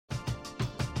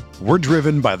We're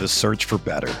driven by the search for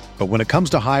better. But when it comes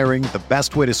to hiring, the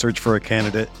best way to search for a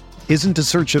candidate isn't to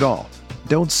search at all.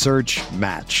 Don't search,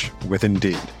 match with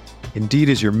Indeed. Indeed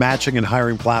is your matching and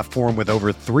hiring platform with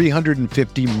over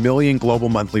 350 million global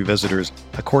monthly visitors,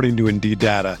 according to Indeed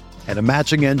data, and a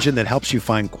matching engine that helps you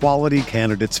find quality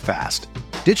candidates fast.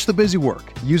 Ditch the busy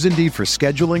work. Use Indeed for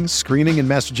scheduling, screening, and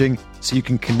messaging so you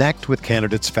can connect with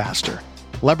candidates faster.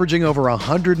 Leveraging over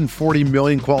 140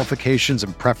 million qualifications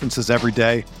and preferences every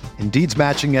day, Indeed's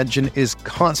matching engine is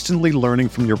constantly learning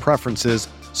from your preferences,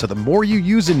 so the more you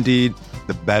use Indeed,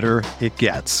 the better it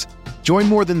gets. Join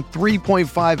more than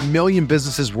 3.5 million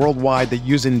businesses worldwide that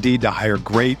use Indeed to hire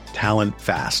great talent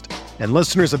fast. And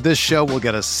listeners of this show will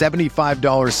get a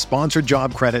 $75 sponsored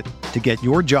job credit to get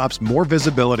your jobs more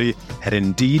visibility at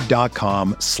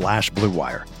Indeed.com/Blue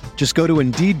Wire. Just go to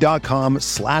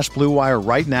Indeed.com/Blue Wire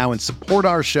right now and support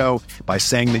our show by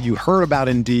saying that you heard about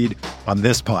Indeed on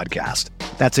this podcast.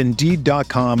 That's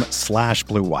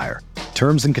Indeed.com/Blue Wire.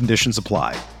 Terms and conditions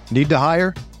apply. Need to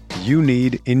hire? You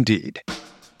need Indeed.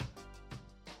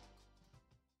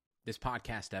 This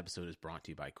podcast episode is brought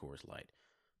to you by Coors Light.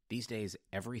 These days,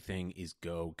 everything is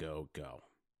go, go, go.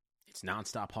 It's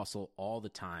nonstop hustle all the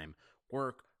time.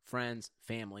 Work, friends,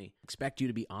 family, expect you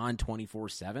to be on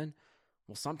 24/7.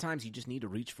 Well, sometimes you just need to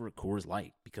reach for a Coors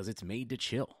Light because it's made to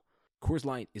chill. Coors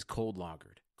Light is cold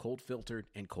lagered, cold filtered,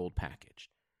 and cold packaged.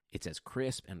 It's as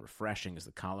crisp and refreshing as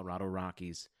the Colorado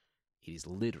Rockies. It is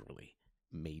literally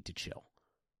made to chill.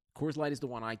 Coors Light is the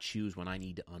one I choose when I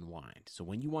need to unwind. So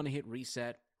when you want to hit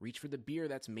reset, reach for the beer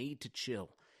that's made to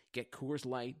chill. Get Coors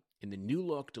Light in the new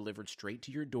look delivered straight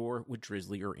to your door with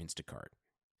Drizzly or Instacart.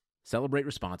 Celebrate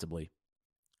responsibly.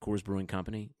 Coors Brewing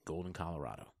Company, Golden,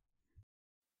 Colorado.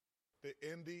 The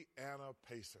Indiana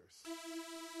Pacers.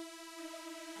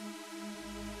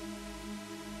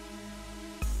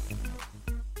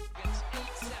 It's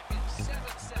 8 seconds,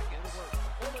 7 seconds.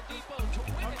 Oladipo to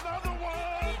win it. Another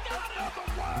one! He got it! Another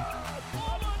one!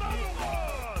 Oladipo!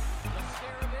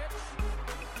 Lacerovic.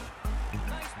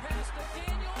 Nice pass to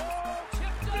Daniels.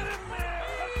 Chipped Get up. in there!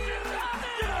 He Get it! got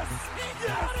it! Yes! He Yes!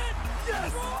 got it!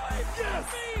 Yes! Roy Yes!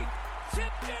 Murphy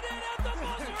chipped it in at the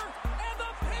buzzer, and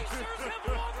the Pacers have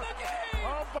won the game.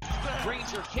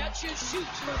 Granger catches,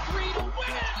 shoots for three to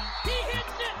win it. He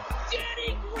hits it.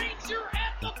 Danny Granger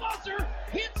at the buzzer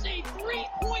hits a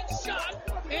three-point shot,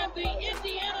 and the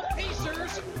Indiana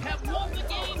Pacers have won the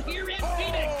game here in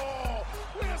Phoenix. Oh,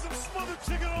 we had some smothered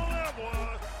chicken on that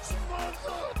one.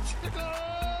 Smothered chicken.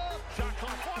 Shot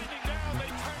clock winding down. They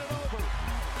turn it over.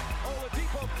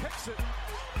 Oladipo kicks it.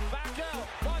 Back out.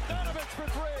 Bogdanovich for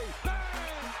three. Bang!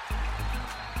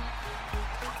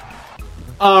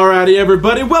 Alrighty,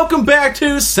 everybody. Welcome back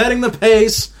to Setting the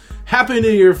Pace. Happy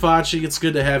New Year, Facci. It's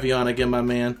good to have you on again, my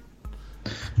man.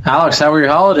 Alex, how were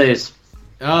your holidays?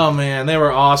 Oh, man, they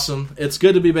were awesome. It's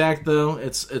good to be back, though.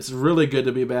 It's really good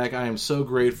to be back. I am so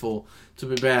grateful to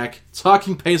be back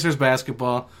talking Pacers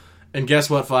basketball. And guess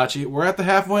what, Facci? We're at the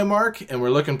halfway mark, and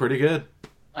we're looking pretty good.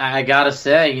 I gotta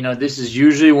say, this is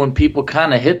usually when people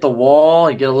kind of hit the wall,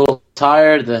 you get a little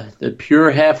tired, the pure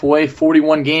halfway,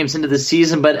 41 games into the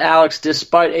season. But Alex,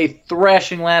 despite a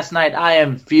thrashing last night, I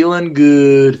am feeling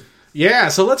good. Yeah,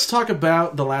 so let's talk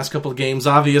about the last couple of games.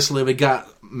 Obviously, we got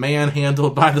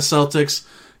manhandled by the Celtics,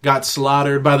 got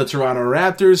slaughtered by the Toronto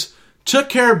Raptors, took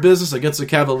care of business against the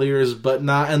Cavaliers, but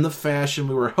not in the fashion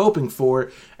we were hoping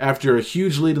for after a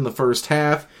huge lead in the first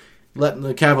half. Letting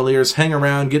the Cavaliers hang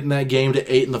around, getting that game to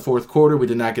 8 in the fourth quarter. We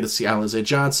did not get to see Alize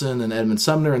Johnson and Edmund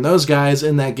Sumner and those guys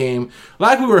in that game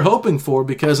like we were hoping for,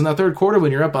 because in that third quarter,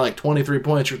 when you're up by like 23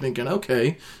 points, you're thinking,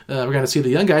 okay, we're going to see the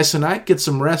young guys tonight, get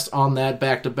some rest on that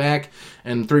back-to-back,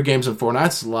 and 3 games in 4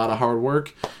 nights is a lot of hard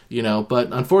work, but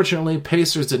unfortunately,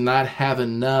 Pacers did not have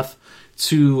enough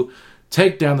to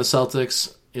take down the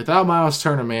Celtics. Without Miles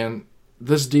Turner, man,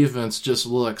 this defense just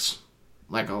looks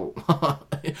like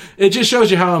it just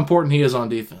shows you how important he is on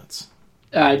defense.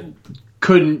 I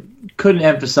couldn't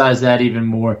emphasize that even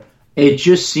more. It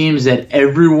just seems that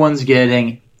everyone's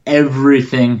getting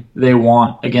everything they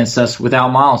want against us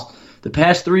without Miles. The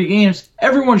past 3 games,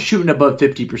 everyone's shooting above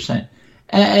 50%.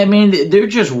 I mean, they're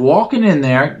just walking in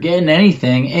there, getting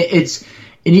anything.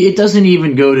 It doesn't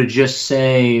even go to just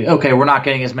say, okay, we're not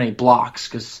getting as many blocks,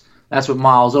 because that's what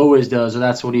Miles always does, or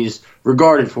that's what he's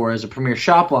regarded for as a premier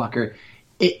shot blocker.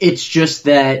 It's just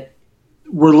that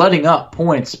we're letting up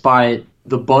points by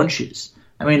the bunches.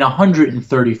 I mean,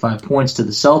 135 points to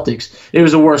the Celtics. It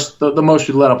was the most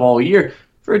we let up all year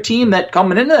for a team that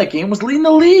coming into that game was leading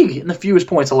the league in the fewest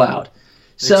points allowed.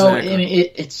 So exactly. I mean,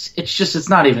 it's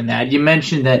not even that. You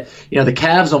mentioned that the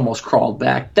Cavs almost crawled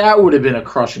back. That would have been a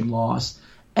crushing loss.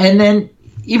 And then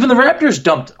even the Raptors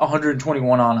dumped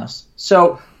 121 on us.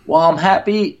 So while I'm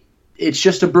happy, it's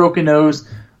just a broken nose.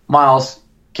 Miles,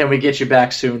 can we get you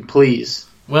back soon, please?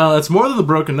 Well, it's more than the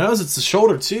broken nose. It's the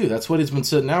shoulder, too. That's what he's been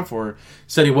sitting out for.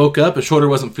 Said he woke up, his shoulder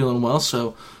wasn't feeling well,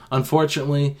 so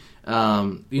unfortunately,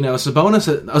 Sabonis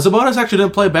actually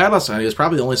didn't play bad last night. He was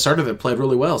probably the only starter that played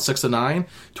really well. 6 of 9,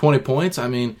 20 points. I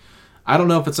mean, I don't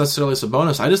know if it's necessarily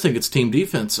Sabonis. I just think it's team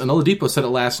defense. And Oladipo said it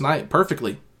last night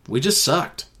perfectly. We just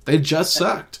sucked. They just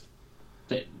sucked.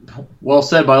 Well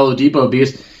said by Oladipo,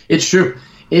 because it's true.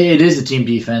 It is a team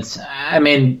defense. I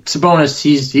mean, Sabonis,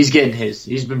 he's getting his.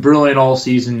 He's been brilliant all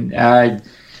season.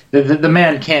 The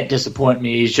man can't disappoint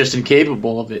me. He's just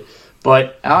incapable of it.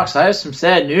 But, Alex, I have some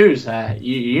sad news.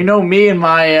 You know me and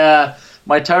my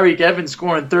Tyreke Evans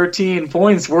scoring 13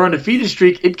 points. We're on a undefeated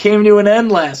streak. It came to an end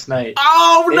last night.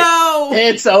 Oh, no!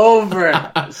 It's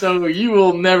over. So you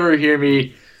will never hear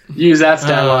me use that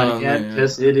stat line again,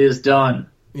 because it is done.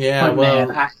 Yeah, but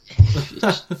well...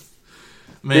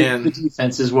 Man, the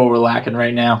defense is what we're lacking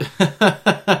right now.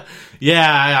 Yeah,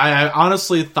 I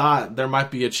honestly thought there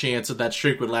might be a chance that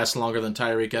streak would last longer than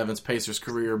Tyreke Evans' Pacers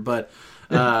career, but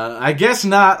I guess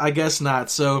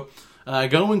not. So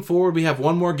going forward, we have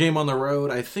one more game on the road.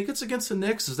 I think it's against the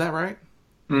Knicks. Is that right?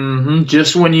 Mm-hmm.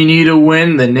 Just when you need a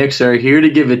win, the Knicks are here to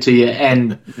give it to you,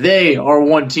 and they are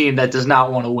one team that does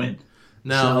not want to win.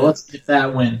 No, so let's get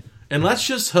that win. And let's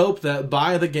just hope that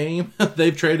by the game,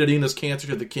 they've traded Enes Kanter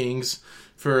to the Kings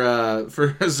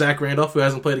for Zach Randolph, who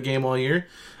hasn't played a game all year,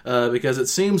 because it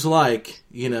seems like,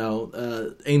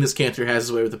 Enes Kanter has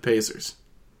his way with the Pacers.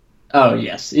 Oh,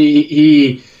 yes.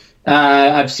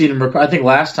 I've seen him. I think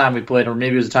last time we played, or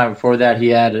maybe it was the time before that, he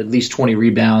had at least 20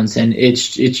 rebounds, and it's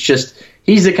just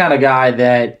he's the kind of guy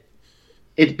that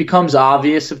it becomes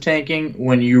obvious of tanking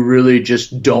when you really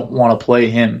just don't want to play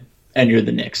him, and you're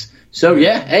the Knicks. So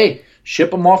yeah, hey.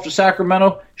 Ship them off to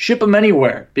Sacramento. Ship them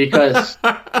anywhere, because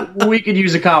we could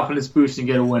use a confidence boost and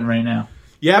get a win right now.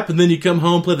 Yep, and then you come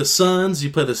home, play the Suns.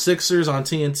 You play the Sixers on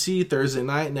TNT Thursday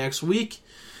night next week.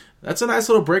 That's a nice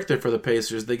little break there for the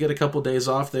Pacers. They get a couple days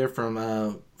off there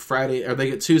from Friday, or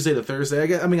they get Tuesday to Thursday.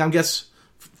 I guess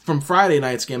from Friday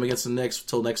night's game against the Knicks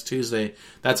till next Tuesday,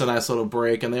 that's a nice little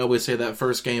break. And they always say that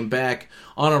first game back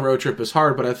on a road trip is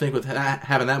hard, but I think with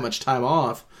having that much time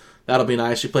off, that'll be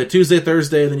nice. You play Tuesday,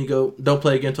 Thursday, and then you don't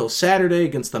play again until Saturday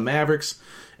against the Mavericks.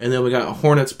 And then we got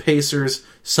Hornets, Pacers,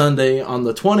 Sunday on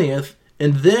the 20th.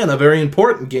 And then a very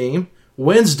important game,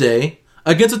 Wednesday,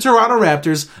 against the Toronto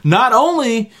Raptors. Not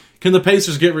only can the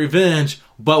Pacers get revenge,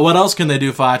 but what else can they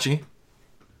do, Facci?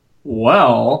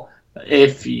 Well,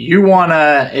 if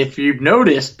you've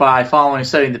noticed by following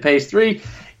Setting the Pace 3,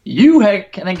 you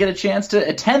can get a chance to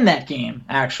attend that game,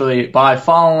 actually, by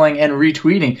following and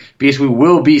retweeting, because we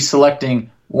will be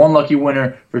selecting one lucky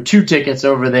winner for 2 tickets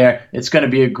over there. It's going to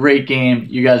be a great game.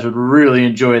 You guys would really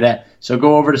enjoy that. So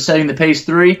go over to Setting the Pace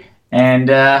 3 and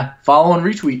follow and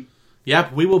retweet.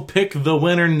 Yep, we will pick the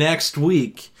winner next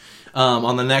week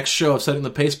on the next show of Setting the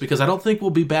Pace, because I don't think we'll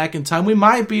be back in time. We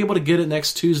might be able to get it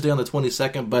next Tuesday on the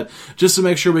 22nd, but just to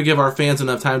make sure we give our fans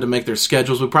enough time to make their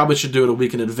schedules, we probably should do it a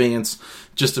week in advance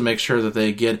just to make sure that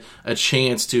they get a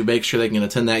chance to make sure they can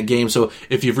attend that game. So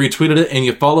if you've retweeted it and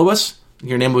you follow us,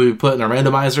 your name will be put in a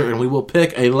randomizer, and we will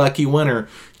pick a lucky winner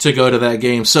to go to that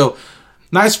game. So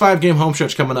nice 5-game home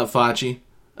stretch coming up, Facci.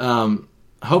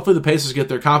 Hopefully the Pacers get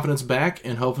their confidence back,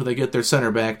 and hopefully they get their center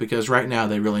back, because right now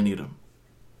they really need them.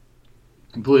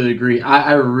 Completely agree.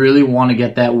 I really want to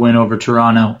get that win over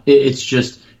Toronto. It's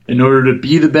just, in order to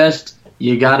be the best,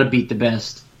 you got to beat the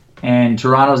best. And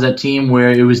Toronto's that team where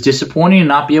it was disappointing to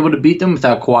not be able to beat them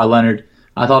without Kawhi Leonard.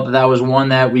 I thought that was one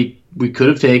that we could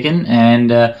have taken,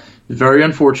 and very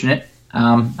unfortunate.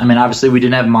 Obviously we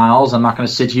didn't have Miles. I'm not going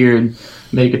to sit here and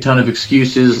make a ton of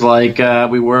excuses like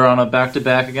we were on a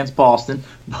back-to-back against Boston.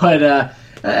 But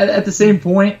at the same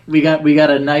point, we got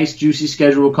a nice, juicy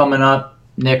schedule coming up.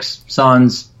 Knicks,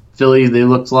 Suns, Philly, they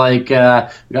looked like we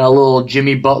got a little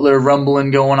Jimmy Butler rumbling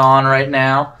going on right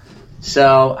now.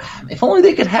 So if only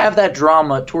they could have that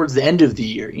drama towards the end of the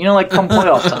year, like come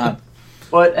playoff time.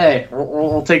 But hey,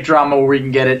 we'll take drama where we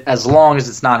can get it, as long as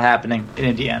it's not happening in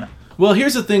Indiana. Well,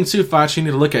 here's the thing too, Fox, you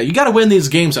need to look at. You got to win these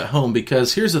games at home,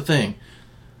 because here's the thing.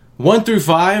 1 through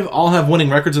 5 all have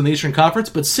winning records in the Eastern Conference,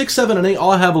 but 6, 7, and 8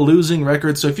 all have a losing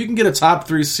record. So if you can get a top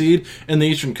 3 seed in the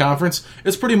Eastern Conference,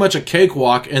 it's pretty much a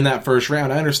cakewalk in that first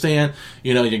round. I understand,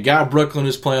 you got Brooklyn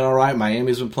who's playing all right.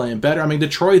 Miami's been playing better.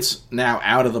 Detroit's now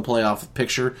out of the playoff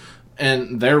picture.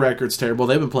 and their record's terrible.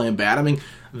 They've been playing bad. I mean,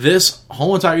 this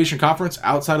whole entire Eastern Conference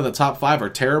outside of the top 5 are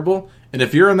terrible. And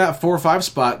if you're in that 4 or 5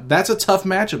 spot, that's a tough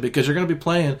matchup because you're going to be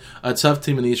playing a tough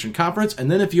team in the Eastern Conference.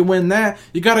 And then if you win that,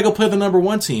 you got to go play the number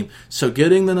 1 team. So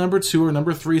getting the number 2 or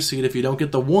number 3 seed, if you don't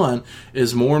get the 1,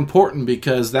 is more important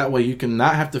because that way you can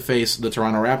not have to face the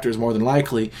Toronto Raptors more than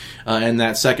likely in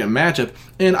that second matchup.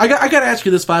 And I got to ask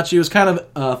you this, Facci. It was kind of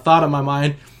a thought on my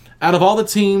mind. Out of all the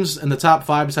teams in the top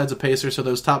 5 besides the Pacers, so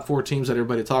those top 4 teams that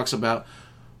everybody talks about,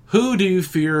 who do you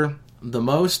fear the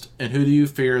most and who do you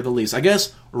fear the least? I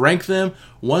guess rank them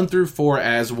 1 through 4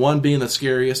 as 1 being the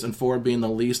scariest and 4 being the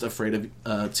least afraid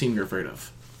of team you're afraid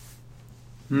of.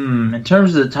 In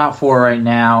terms of the top 4 right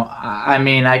now, I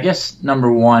mean, I guess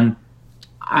number 1,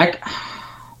 I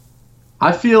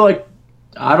feel like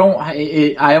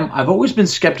I've always been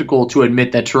skeptical to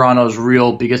admit that Toronto is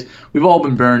real because we've all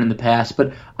been burned in the past,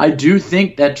 but I do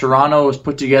think that Toronto has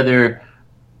put together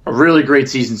a really great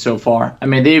season so far. I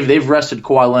mean, they've rested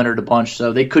Kawhi Leonard a bunch,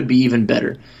 so they could be even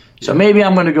better. So maybe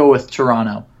I'm going to go with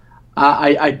Toronto.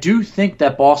 I do think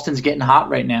that Boston's getting hot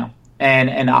right now,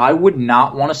 and I would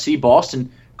not want to see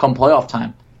Boston come playoff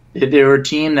time. They're a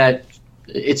team that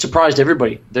it surprised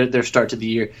everybody, their start to the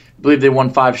year. I believe they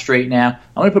won 5 straight now.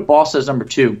 I'm going to put Boston as number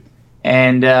 2.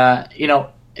 And,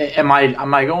 am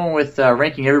I going with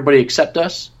ranking everybody except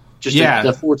us? Just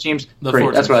the 4 teams?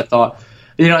 Great, that's what I thought.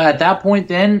 At that point,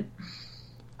 then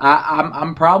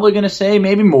I'm probably going to say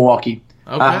maybe Milwaukee.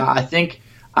 Okay.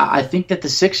 I think that the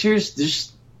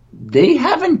Sixers they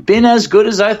haven't been as good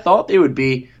as I thought they would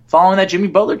be following that Jimmy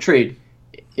Butler trade.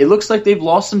 It looks like they've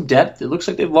lost some depth. It looks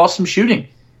like they've lost some shooting.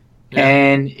 Yeah.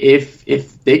 And if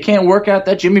they can't work out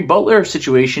that Jimmy Butler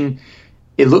situation,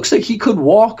 it looks like he could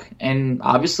walk. And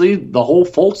obviously, the whole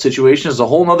Fultz situation is a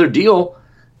whole other deal.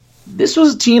 This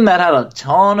was a team that had a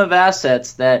ton of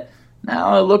assets that.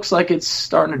 Now it looks like it's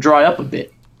starting to dry up a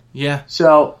bit. Yeah.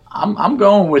 So I'm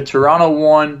going with Toronto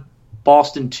 1,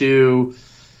 Boston 2,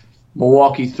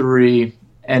 Milwaukee 3,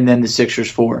 and then the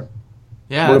Sixers 4.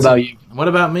 Yeah. What about you? What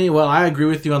about me? Well, I agree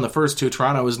with you on the first 2.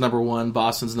 Toronto is number 1,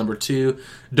 Boston's number 2.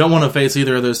 Don't want to face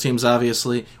either of those teams,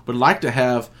 obviously. Would like to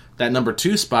have that number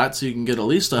 2 spot so you can get at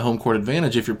least a home court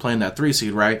advantage if you're playing that 3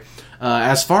 seed, right?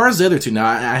 As far as the other 2, now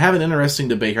I have an interesting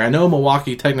debate here. I know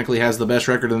Milwaukee technically has the best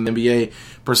record in the NBA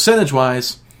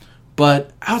percentage-wise,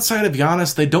 but outside of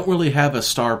Giannis, they don't really have a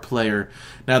star player.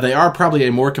 Now, they are probably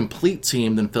a more complete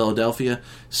team than Philadelphia,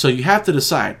 so you have to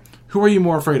decide. Who are you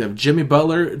more afraid of, Jimmy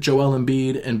Butler, Joel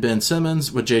Embiid, and Ben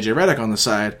Simmons with J.J. Redick on the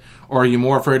side, or are you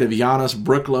more afraid of Giannis,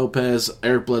 Brook Lopez,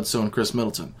 Eric Bledsoe, and Chris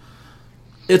Middleton?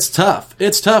 It's tough.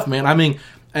 It's tough, man. I mean,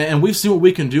 and we've seen what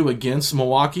we can do against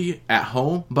Milwaukee at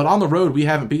home, but on the road, we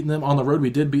haven't beaten them. On the road, we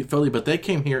did beat Philly, but they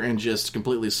came here and just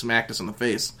completely smacked us in the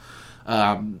face.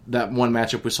 That one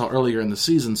matchup we saw earlier in the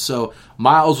season. So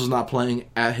Miles was not playing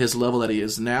at his level that he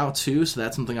is now, too, so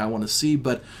that's something I want to see.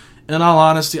 But in all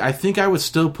honesty, I think I would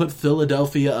still put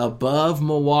Philadelphia above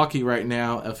Milwaukee right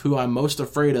now of who I'm most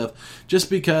afraid of, just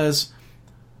because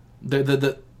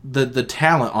the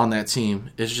talent on that team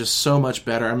is just so much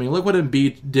better. I mean, look what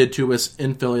Embiid did to us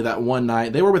in Philly that one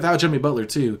night. They were without Jimmy Butler,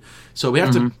 too. So we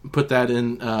have to put that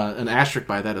in an asterisk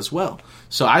by that as well.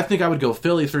 So I think I would go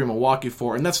Philly 3, Milwaukee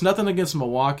 4. And that's nothing against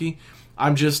Milwaukee.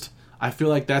 I feel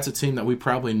like that's a team that we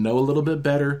probably know a little bit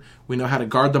better. We know how to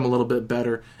guard them a little bit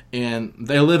better. And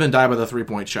they live and die by the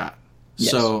 3-point shot.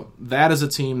 Yes. So that is a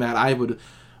team that I would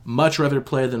much rather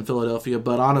play than Philadelphia,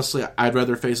 but honestly, I'd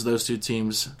rather face those 2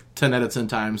 teams 10 out of 10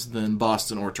 times than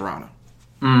Boston or Toronto.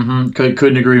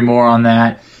 Couldn't agree more on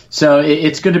that. So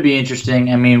it's going to be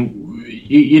interesting. I mean,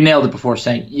 you nailed it before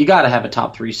saying you got to have a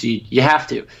top 3 seed. You have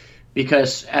to,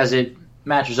 because as it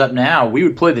matches up now, we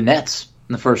would play the Nets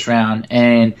in the first round,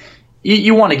 and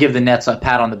you want to give the Nets a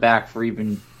pat on the back for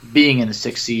even being in the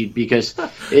 6th seed, because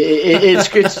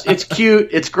it's cute,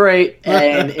 it's great,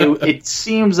 and it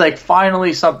seems like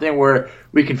finally something where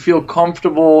we can feel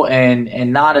comfortable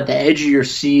and not at the edge of your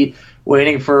seat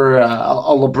waiting for a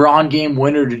LeBron game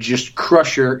winner to just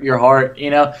crush your heart,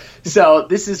 So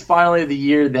this is finally the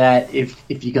year that if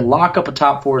you can lock up a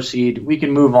top 4 seed, we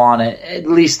can move on at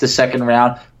least the second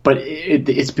round, but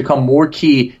it's become more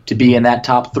key to be in that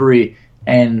top 3,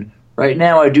 and right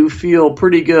now, I do feel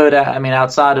pretty good. I mean,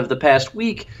 outside of the past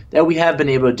week, that we have been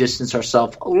able to distance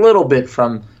ourselves a little bit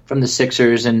from the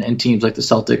Sixers and teams like the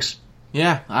Celtics.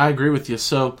 Yeah, I agree with you.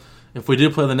 So, if we do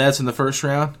play the Nets in the first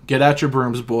round, get out your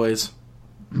brooms, boys.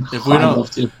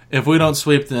 If we don't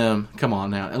sweep them, come on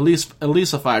now. At least a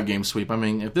 5-game sweep. I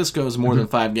mean, if this goes more than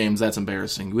 5 games, that's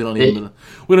embarrassing. We don't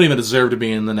even deserve to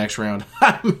be in the next round.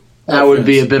 That would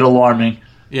be a bit alarming.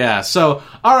 Yeah, so,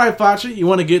 all right, Facci, you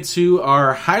want to get to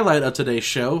our highlight of today's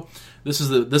show. This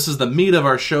is the meat of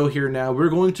our show here now. We're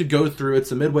going to go through, it's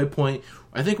the midway point.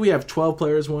 I think we have 12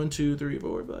 players, 1, 2, 3,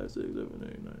 4, 5, 6, 7,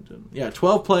 8, 9, 10. Yeah,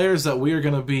 12 players that we are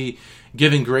going to be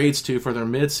giving grades to for their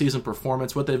mid-season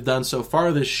performance, what they've done so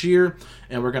far this year,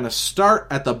 and we're going to start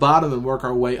at the bottom and work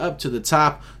our way up to the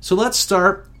top. So let's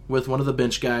start with one of the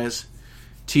bench guys,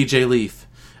 TJ Leaf.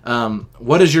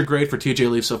 What is your grade for TJ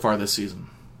Leaf so far this season?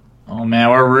 Oh, man,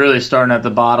 we're really starting at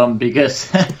the bottom because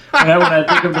when I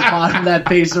think of the bottom of that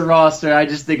Pacer roster, I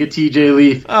just think of TJ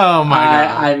Leaf. Oh, my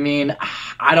God. I mean,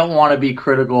 I don't want to be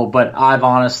critical, but I've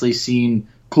honestly seen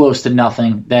close to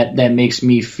nothing that makes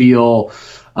me feel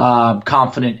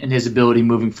confident in his ability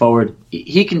moving forward.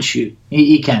 He can shoot.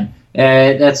 He can.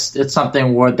 It's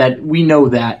something that we know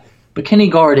that. But can he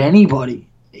guard anybody?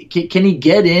 Can he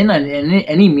get in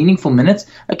any meaningful minutes?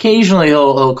 Occasionally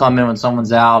he'll come in when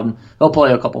someone's out and he'll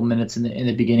play a couple minutes in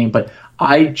the beginning. But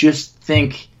I just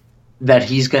think that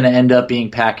he's going to end up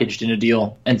being packaged in a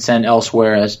deal and sent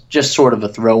elsewhere as just sort of a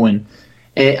throw-in.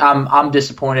 I'm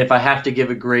disappointed. If I have to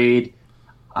give a grade,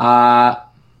 I'm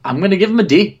going to give him a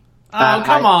D. Oh,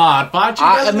 come on,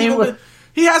 Facci.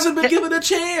 He hasn't been given a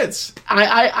chance.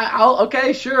 I'll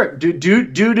okay, sure.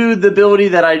 Due to the ability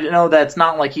that I know that's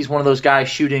not like he's one of those guys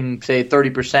shooting, say,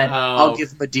 30%. Oh. I'll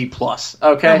give him a D+.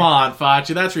 Okay, come on,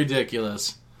 Facci, that's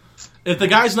ridiculous. If the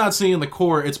guy's not seeing the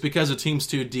core, it's because the team's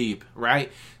too deep,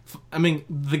 right? I mean,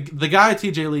 the guy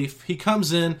TJ Leaf, he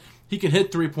comes in. He can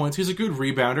hit 3 points. He's a good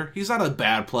rebounder. He's not a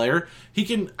bad player.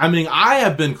 I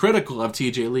have been critical of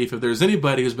TJ Leaf. If there's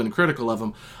anybody who's been critical of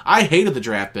him, I hated the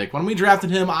draft pick. When we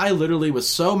drafted him, I literally was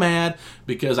so mad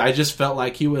because I just felt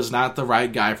like he was not the right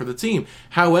guy for the team.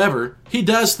 However, he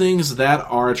does things that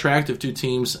are attractive to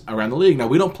teams around the league. Now,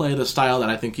 we don't play the style that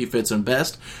I think he fits in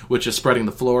best, which is spreading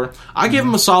the floor. I give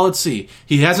him a solid C.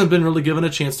 He hasn't been really given a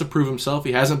chance to prove himself.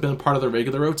 He hasn't been part of the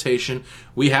regular rotation.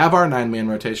 We have our 9-man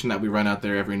rotation that we run out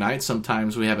there every night.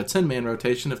 Sometimes we have a 10-man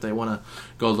rotation if they want to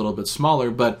go a little bit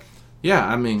smaller. But, yeah,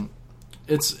 I mean,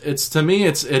 it's to me,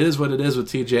 it is what it is with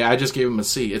TJ. I just gave him a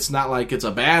C. It's not like it's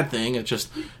a bad thing. It's just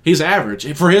he's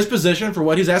average. For his position, for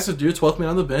what he's asked to do, 12th man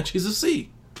on the bench, he's a C.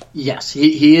 Yes,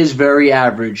 he is very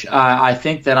average. I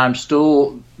think that I'm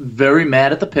still very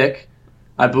mad at the pick.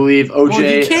 I believe OJ... Well,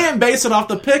 you can't base it off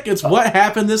the pick. It's what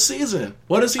happened this season.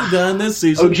 What has he done this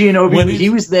season? OG Anunoby, he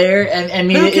was there. And I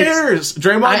mean, who cares?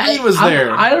 Draymond Green was there.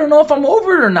 I don't know if I'm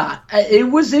over it or not. It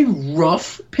was a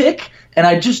rough pick, and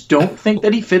I just don't think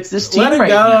that he fits this team right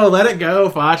now. Let it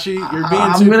go, Facci. You're being too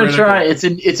I'm going to critical. try.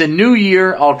 It's a new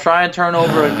year. I'll try and turn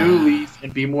over a new leaf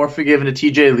and be more forgiving to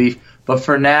TJ Leaf. But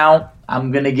for now,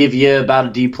 I'm going to give you about a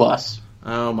D+.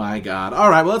 Oh my God!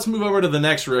 All right, well, let's move over to the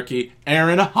next rookie,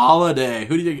 Aaron Holiday.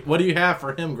 What do you have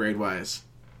for him grade wise?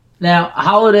 Now,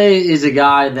 Holiday is a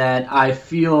guy that I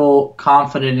feel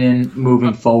confident in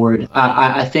moving forward.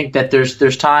 I think that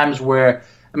there's times where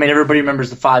everybody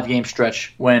remembers the 5-game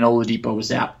stretch when Oladipo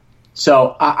was out.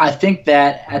 So I think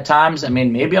that at times,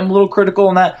 maybe I'm a little critical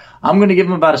on that. I'm going to give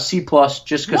him about a C+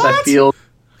 just because I feel.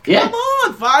 Come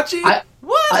on, Facci.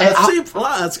 A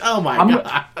C+? Oh my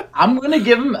God! I'm going to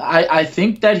give him. I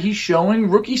think that he's showing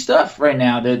rookie stuff right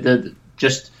now.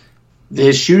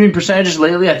 His shooting percentages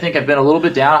lately, I think, have been a little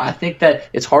bit down. I think that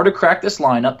it's hard to crack this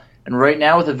lineup, and right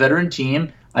now with a veteran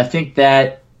team, I think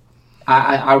that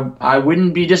I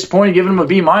wouldn't be disappointed giving him a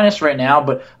B- right now.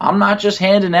 But I'm not just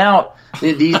handing out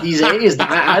these A's.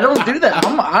 I don't do that.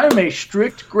 I'm a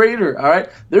strict grader. All right,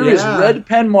 there is red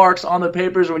pen marks on the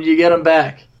papers when you get them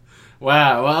back.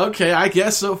 Wow. Well, okay. I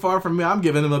guess so far from me, I'm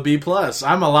giving him a B+.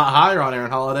 I'm a lot higher on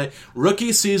Aaron Holiday.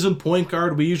 Rookie season point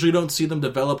guard. We usually don't see them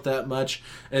develop that much.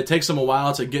 It takes them a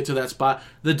while to get to that spot.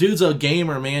 The dude's a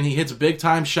gamer, man. He hits big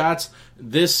time shots.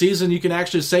 This season, you can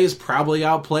actually say he's probably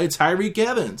outplayed Tyreke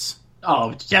Evans.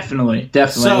 Oh, definitely.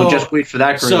 So, we'll just wait for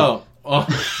that grade.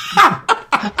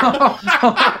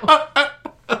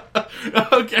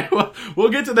 Okay, well, we'll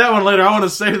get to that one later. I want to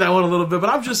save that one a little bit, but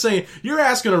I'm just saying, you're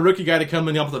asking a rookie guy to come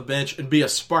in off the bench and be a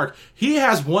spark. He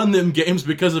has won them games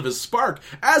because of his spark.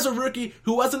 As a rookie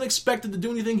who wasn't expected to do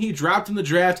anything, he dropped in the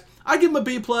draft. I give him a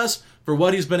B+ for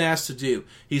what he's been asked to do.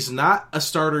 He's not a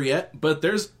starter yet, but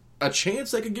there's a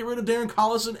chance they could get rid of Darren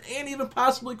Collison and even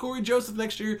possibly Corey Joseph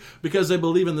next year because they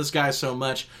believe in this guy so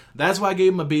much. That's why I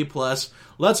gave him a B+.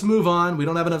 Let's move on. We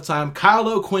don't have enough time. Kyle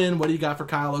O'Quinn, what do you got for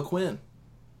Kyle O'Quinn?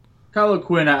 Kyle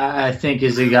O'Quinn, I think,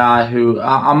 is a guy who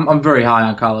I'm very high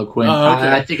on Kyle O'Quinn. Oh,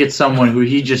 okay. I think it's someone who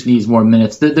he just needs more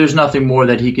minutes. There's nothing more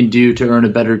that he can do to earn a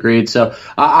better grade. So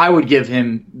I would give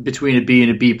him between a B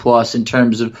and a B+ in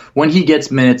terms of when he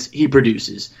gets minutes, he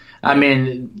produces.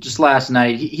 Just last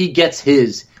night, he gets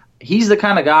his. he's the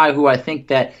kind of guy who I think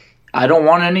that I don't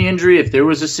want any injury. If there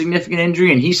was a significant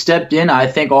injury and he stepped in, I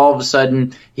think all of a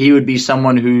sudden he would be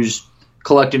someone who's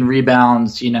collecting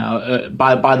rebounds,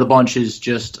 by the bunches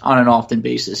just on an often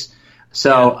basis.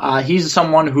 So he's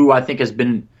someone who I think has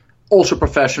been ultra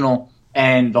professional,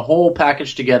 and the whole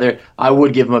package together, I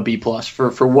would give him a B+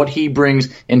 for what he brings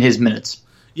in his minutes.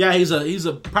 Yeah, he's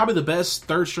probably the best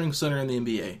third string center in the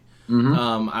NBA.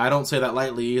 Mm-hmm. I don't say that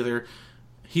lightly either.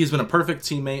 He's been a perfect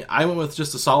teammate. I went with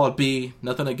just a solid B.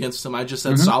 Nothing against him. I just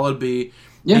said solid B.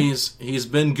 Yeah. He's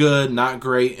been good, not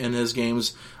great in his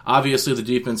games. Obviously, the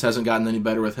defense hasn't gotten any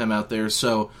better with him out there.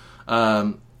 So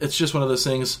it's just one of those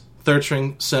things. Third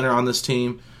string center on this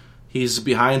team. He's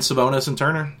behind Sabonis and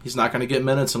Turner. He's not going to get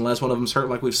minutes unless one of them's hurt,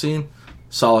 like we've seen.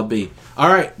 Solid B. All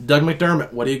right, Doug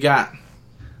McDermott, what do you got?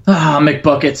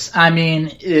 McBuckets. I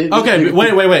mean... Okay,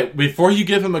 wait. Before you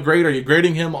give him a grade, are you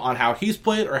grading him on how he's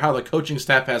played or how the coaching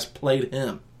staff has played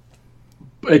him?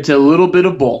 It's a little bit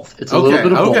of both. Both.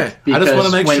 Okay, I just want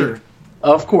to make sure.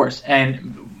 Of course.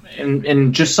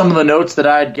 And just some of the notes that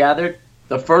I had gathered,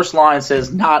 the first line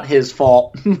says, not his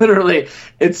fault. Literally,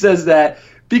 it says that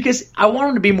because I want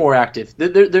him to be more active.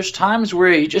 There's times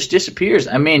where he just disappears.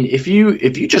 I mean, if you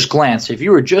just glance, if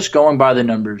you were just going by the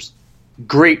numbers,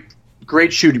 great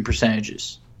shooting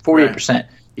percentages, 48%. Right.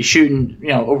 He's shooting,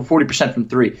 over 40% from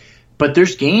three. But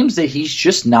there's games that he's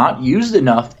just not used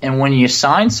enough. And when you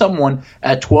sign someone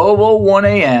at 12:01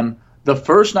 a.m., the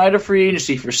first night of free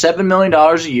agency for $7 million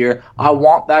a year, I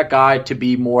want that guy to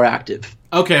be more active.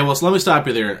 Okay, well, so let me stop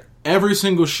you there. Every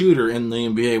single shooter in the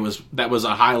NBA that was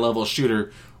a high-level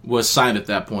shooter was signed at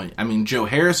that point. I mean, Joe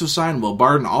Harris was signed, Will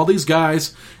Barton, all these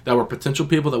guys that were potential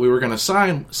people that we were going to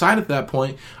sign at that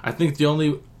point. I think the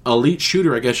only elite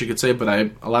shooter, I guess you could say, but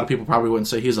a lot of people probably wouldn't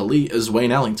say he's elite, is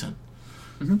Wayne Ellington.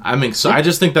 Mm-hmm. I mean, so I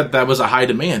just think that was a high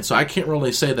demand. So I can't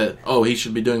really say that, he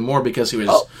should be doing more because he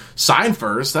was signed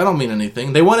first. That don't mean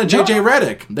anything. They wanted J.J.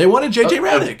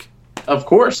 Redick. Of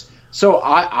course. So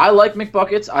I like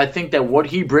McBuckets. I think that what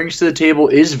he brings to the table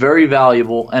is very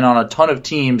valuable, and on a ton of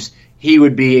teams, he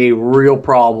would be a real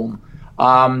problem.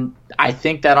 I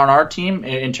think that on our team,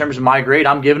 in terms of my grade,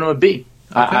 I'm giving him a B.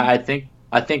 Okay.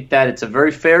 I think that it's a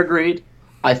very fair grade.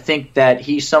 I think that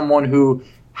he's someone who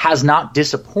has not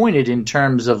disappointed in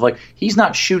terms of he's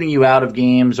not shooting you out of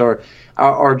games or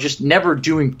just never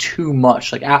doing too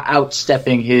much,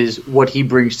 outstepping what he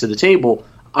brings to the table.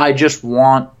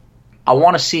 I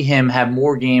want to see him have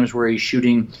more games where he's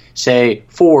shooting, say,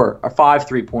 4 or 5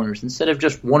 3-pointers instead of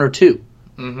just 1 or 2.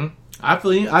 Mm-hmm.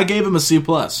 I gave him a C+.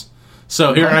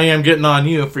 So here I am getting on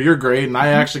you for your grade, and I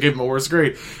actually gave him a worse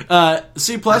grade.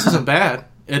 C+ isn't bad.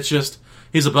 It's just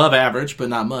he's above average, but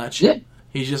not much. Yeah.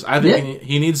 I think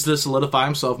he needs to solidify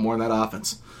himself more in that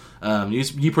offense.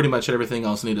 You pretty much hit everything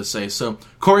else I need to say. So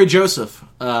Corey Joseph,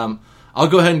 I'll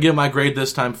go ahead and give my grade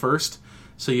this time first,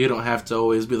 so you don't have to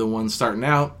always be the one starting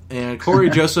out. And Corey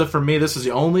Joseph, for me, this is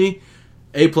the only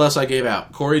A+ I gave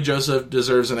out. Corey Joseph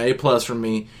deserves an A+ from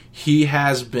me. He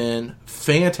has been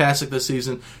fantastic this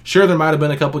season. Sure, there might have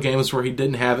been a couple games where he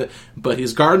didn't have it, but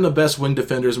he's guarding the best wing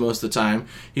defenders most of the time.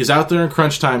 He's out there in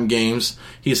crunch time games.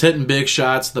 He's hitting big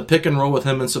shots. The pick and roll with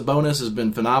him and Sabonis has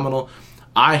been phenomenal.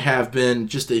 I have been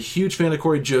just a huge fan of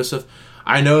Corey Joseph.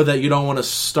 I know that you don't want to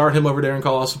start him over Darren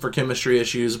Collison for chemistry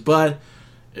issues, but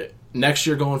next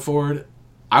year going forward,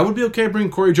 I would be okay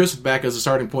bringing Corey Joseph back as a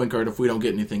starting point guard if we don't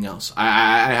get anything else.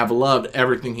 I have loved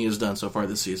everything he has done so far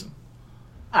this season.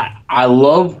 I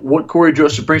love what Corey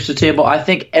Joseph brings to the table. I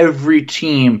think every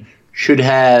team should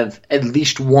have at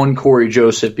least one Corey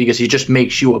Joseph because he just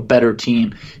makes you a better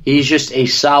team. He's just a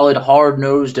solid,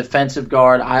 hard-nosed defensive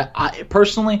guard. I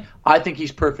personally, I think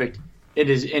he's perfect in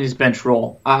his bench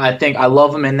role. I think I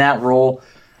love him in that role.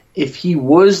 If he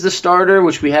was the starter,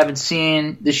 which we haven't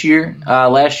seen this year,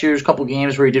 last year's couple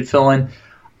games where he did fill in,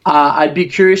 I'd be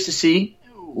curious to see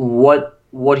what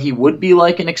he would be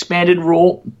like in expanded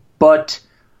role. But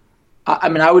I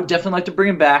mean, I would definitely like to bring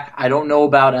him back. I don't know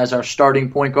about as our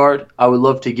starting point guard. I would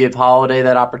love to give Holiday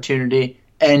that opportunity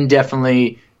and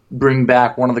definitely bring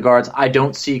back one of the guards. I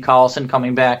don't see Collison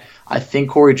coming back. I think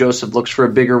Corey Joseph looks for a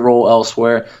bigger role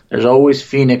elsewhere. There's always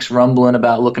Phoenix rumbling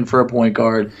about looking for a point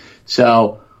guard.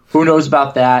 So who knows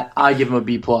about that? I give him a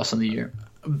B+ on the year.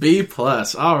 B+.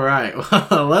 All right.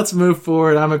 Well, let's move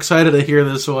forward. I'm excited to hear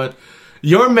this one.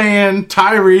 Your man,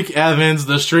 Tyreke Evans,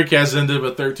 the streak has ended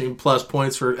with 13-plus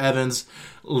points for Evans,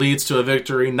 leads to a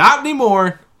victory. Not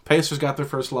anymore. Pacers got their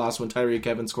first loss when Tyreke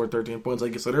Evans scored 13 points,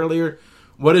 like you said earlier.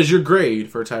 What is your grade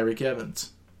for Tyreke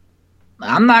Evans?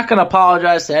 I'm not going to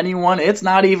apologize to anyone. It's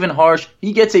not even harsh.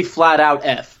 He gets a flat-out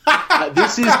F.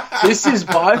 This is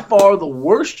by far the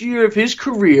worst year of his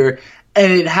career,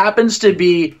 and it happens to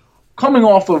be coming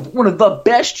off of one of the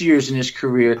best years in his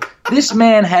career. This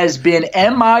man has been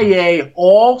MIA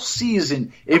all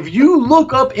season. If you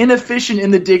look up inefficient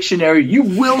in the dictionary, you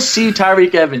will see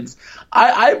Tyreke Evans.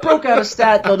 I broke out a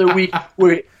stat the other week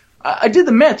where I did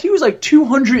the math. He was like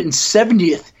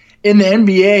 270th in the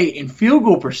NBA in field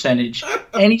goal percentage,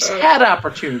 and he's had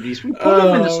opportunities. We put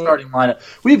him in the starting lineup.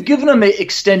 We've given him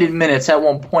extended minutes at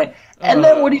one point. And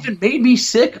then what even made me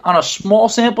sick on a small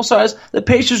sample size, the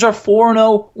Pacers are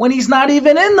 4-0 when he's not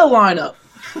even in the lineup.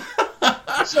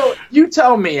 So you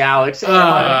tell me, Alex.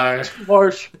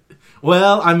 Harsh.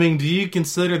 Well, I mean, do you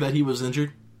consider that he was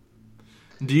injured?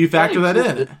 Do you factor that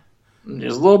in?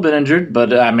 He's a little bit injured,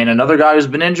 but I mean, another guy who's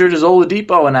been injured is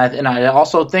Oladipo, and I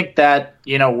also think that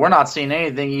we're not seeing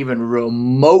anything even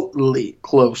remotely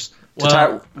close to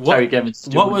Tyreke Evans.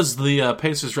 What was the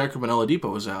Pacers' record when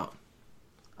Oladipo was out?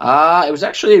 It was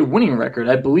actually a winning record.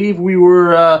 I believe we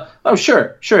were.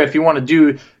 Sure. If you want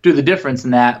to do the difference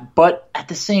in that, but at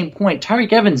the same point,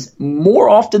 Tyreke Evans more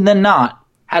often than not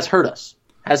has hurt us.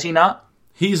 Has he not?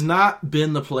 He's not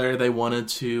been the player they wanted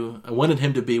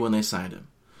him to be when they signed him.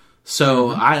 So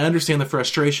I understand the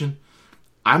frustration.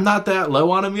 I'm not that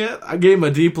low on him yet. I gave him a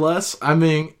D+. I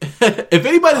mean, if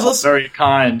anybody's listening, very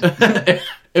kind.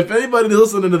 If anybody's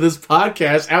listening to this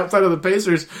podcast outside of the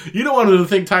Pacers, you don't want them to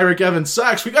think Tyreke Evans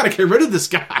sucks. We got to get rid of this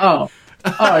guy. Oh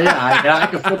yeah. I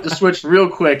can flip the switch real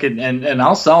quick, and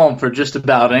I'll sell him for just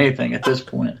about anything at this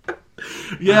point.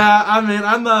 Yeah, I mean,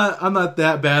 I'm not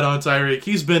that bad on Tyreke.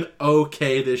 He's been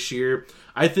okay this year.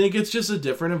 I think it's just a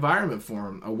different environment for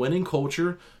him, a winning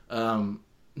culture.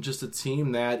 Just a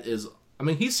team that is, I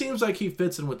mean, he seems like he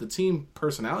fits in with the team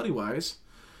personality-wise.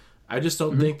 I just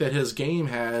don't think that his game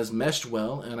has meshed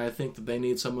well, and I think that they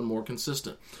need someone more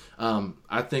consistent.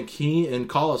 I think he and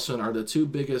Collison are the two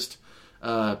biggest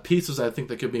pieces I think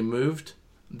that could be moved.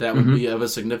 That would be of a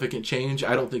significant change.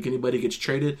 I don't think anybody gets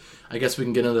traded. I guess we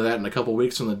can get into that in a couple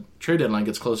weeks when the trade deadline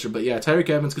gets closer. But yeah, Tyreke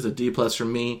Evans gets a D+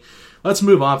 from me. Let's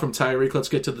move on from Tyreke. Let's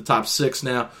get to the top 6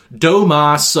 now.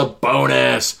 Domas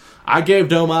Sabonis. I gave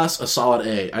Domas a solid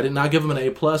A. I did not give him an A+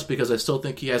 because I still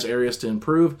think he has areas to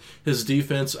improve. His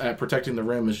defense at protecting the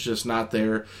rim is just not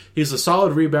there. He's a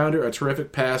solid rebounder, a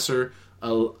terrific passer,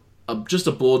 just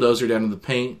a bulldozer down in the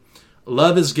paint.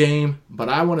 Love his game, but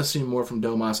I want to see more from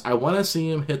Domas. I want to see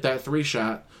him hit that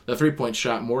the three-point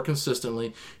shot more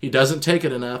consistently. He doesn't take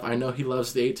it enough. I know he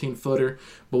loves the 18-footer,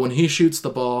 but when he shoots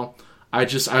the ball,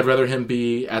 I'd rather him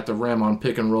be at the rim on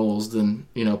pick and rolls than,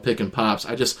 pick and pops.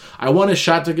 I want his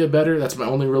shot to get better. That's my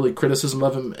only really criticism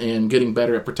of him, and getting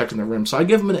better at protecting the rim. So I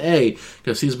give him an A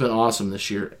because he's been awesome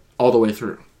this year all the way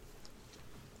through.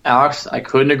 Alex, I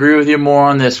couldn't agree with you more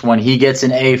on this one. He gets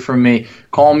an A from me.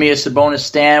 Call me a Sabonis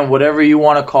stan, whatever you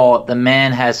want to call it. The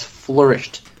man has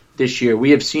flourished this year.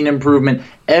 We have seen improvement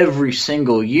every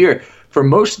single year. For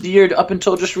most of the year up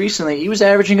until just recently, he was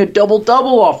averaging a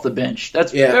double-double off the bench.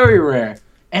 That's very rare.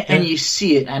 And you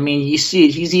see it. I mean, you see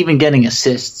it. He's even getting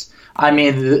assists. I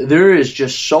mean, there is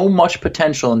just so much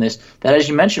potential in this that, as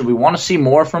you mentioned, we want to see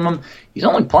more from him. He's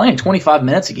only playing 25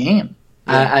 minutes a game.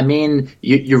 I mean,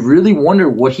 you really wonder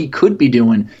what he could be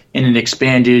doing in an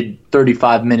expanded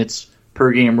 35 minutes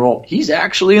per game role. He's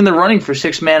actually in the running for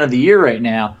 6th man of the year right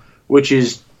now, which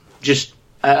is just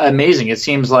amazing. It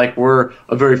seems like we're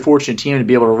a very fortunate team to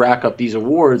be able to rack up these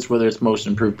awards, whether it's most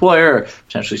improved player or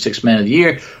potentially 6th man of the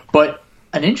year. But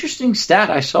an interesting stat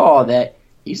I saw that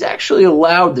he's actually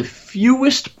allowed the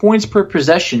fewest points per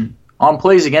possession on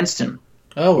plays against him,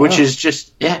 which is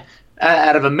just,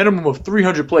 out of a minimum of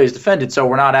 300 plays defended, so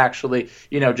we're not actually,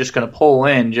 just going to pull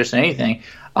in just anything.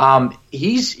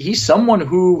 He's someone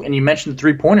who, and you mentioned the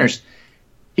 3-pointers,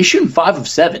 he's shooting 5 of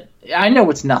 7. I know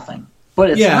it's nothing,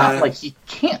 but it's not like he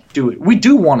can't do it. We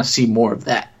do want to see more of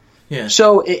that. Yeah.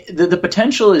 So the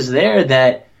potential is there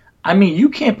that, I mean, you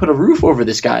can't put a roof over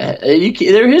this guy.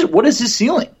 What is his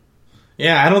ceiling?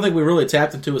 Yeah, I don't think we really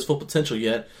tapped into his full potential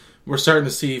yet. We're starting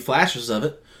to see flashes of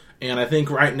it. And I think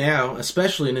right now,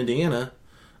 especially in Indiana,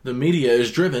 the media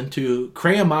is driven to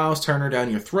cram Miles Turner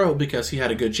down your throat because he had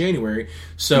a good January.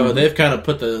 So they've kind of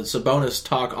put the Sabonis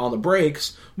talk on the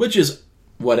brakes, which is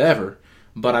whatever.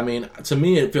 But, I mean, to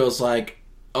me it feels like,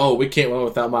 we can't win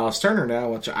without Miles Turner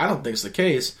now, which I don't think is the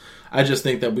case. I just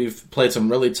think that we've played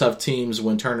some really tough teams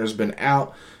when Turner's been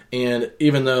out. And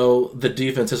even though the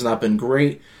defense has not been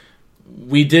great,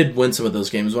 we did win some of those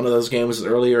games. One of those games was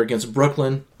earlier against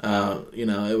Brooklyn.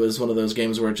 It was one of those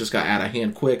games where it just got out of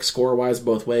hand quick, score-wise,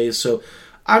 both ways. So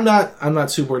I'm not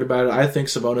too worried about it. I think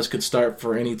Sabonis could start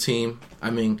for any team. I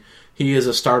mean, he is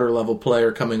a starter-level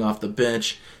player coming off the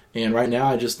bench. And right now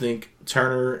I just think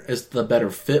Turner is the better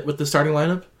fit with the starting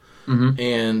lineup.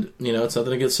 And, it's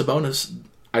nothing against Sabonis.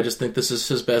 I just think this is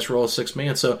his best role as sixth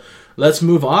man. So let's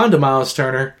move on to Miles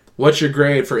Turner. What's your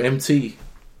grade for MT?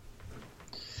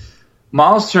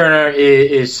 Miles Turner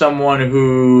is someone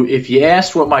who, if you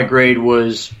asked what my grade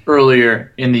was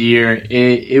earlier in the year,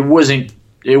 it wasn't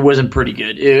pretty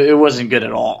good. It wasn't good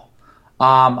at all.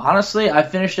 Honestly, I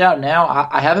finished out now.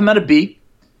 I have him at a B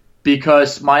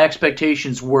because my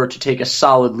expectations were to take a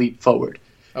solid leap forward.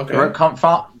 Okay.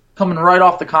 Coming right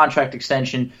off the contract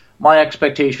extension, my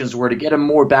expectations were to get him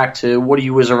more back to what he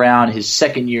was around his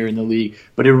second year in the league,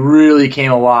 but it really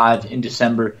came alive in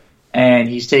December, and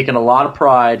he's taken a lot of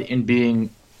pride in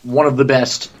being one of the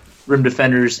best rim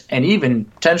defenders and even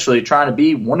potentially trying to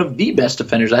be one of the best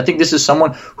defenders. I think this is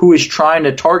someone who is trying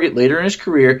to target later in his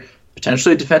career,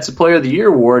 potentially a Defensive Player of the Year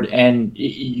award, and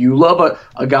you love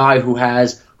a guy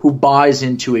who buys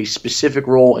into a specific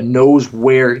role and knows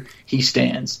where he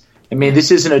stands. I mean,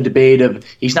 this isn't a debate of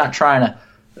he's not trying to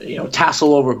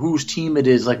tassel over whose team it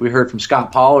is, like we heard from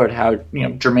Scott Pollard, how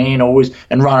Jermaine always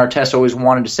and Ron Artest always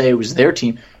wanted to say it was their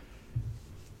team.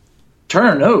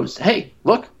 Turner knows, hey,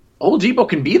 look, Oladipo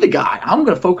can be the guy. I'm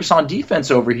going to focus on defense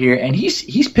over here, and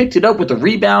he's picked it up with the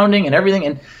rebounding and everything.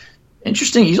 And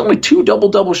interesting, he's only 2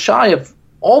 double-doubles shy of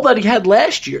all that he had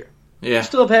last year. Yeah,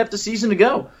 still have half the season to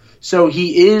go. So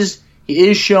he is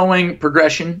showing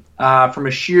progression from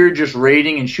a sheer just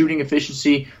rating and shooting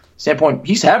efficiency standpoint.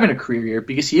 He's having a career year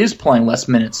because he is playing less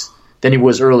minutes than he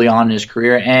was early on in his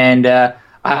career. And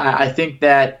I think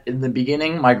that in the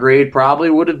beginning, my grade probably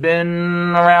would have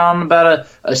been around about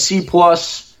a C+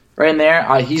 right in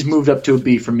there. He's moved up to a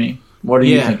B for me. What are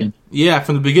you thinking? Yeah,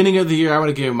 from the beginning of the year, I would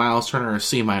have given Miles Turner a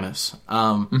C-.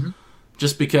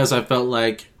 Just because I felt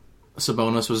like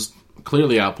Sabonis was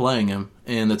clearly outplaying him,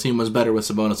 and the team was better with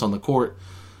Sabonis on the court.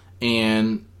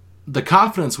 And the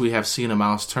confidence we have seen in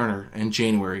Miles Turner in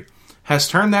January has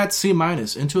turned that C-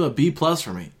 into a B+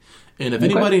 for me. And if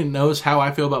anybody knows how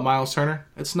I feel about Miles Turner,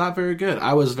 it's not very good.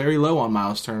 I was very low on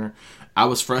Miles Turner. I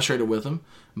was frustrated with him.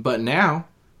 But now,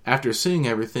 after seeing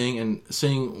everything and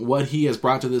seeing what he has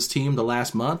brought to this team the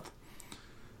last month,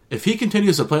 if he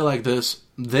continues to play like this,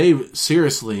 they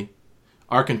seriously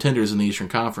are contenders in the Eastern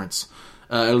Conference,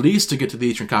 at least to get to the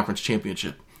Eastern Conference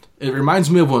Championship. It reminds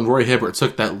me of when Roy Hibbert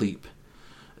took that leap.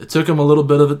 It took him a little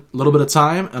bit of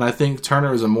time, and I think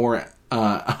Turner is a more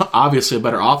obviously a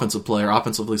better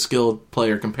offensively skilled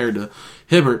player compared to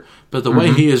Hibbert. But the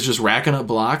way he is just racking up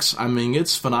blocks, I mean,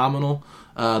 it's phenomenal.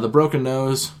 The broken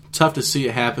nose, tough to see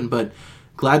it happen, but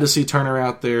glad to see Turner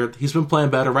out there. He's been playing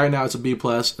better. Right now it's a B+,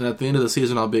 and at the end of the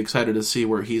season I'll be excited to see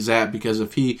where he's at, because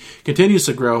if he continues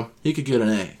to grow, he could get an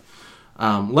A.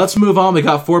 Let's move on. We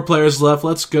got 4 players left.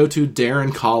 Let's go to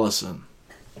Darren Collison.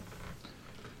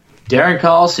 Darren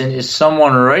Collison is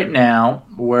someone right now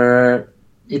where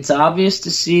it's obvious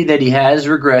to see that he has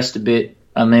regressed a bit.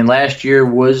 I mean, last year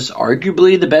was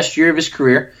arguably the best year of his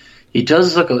career. He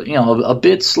does look a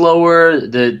bit slower.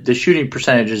 The shooting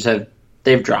percentages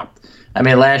they've dropped. I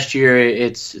mean, last year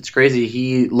it's crazy.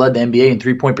 He led the NBA in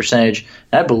 3-point percentage,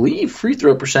 and I believe free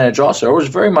throw percentage also. It was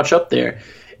very much up there,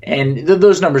 and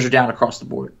those numbers are down across the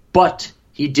board. But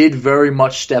he did very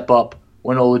much step up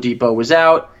when Oladipo was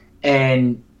out,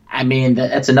 and I mean,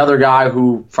 that's another guy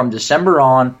who, from December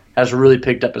on, has really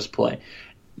picked up his play.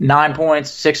 9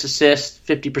 points, 6 assists,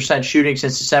 50% shooting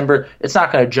since December. It's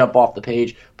not going to jump off the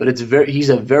page, but he's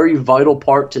a very vital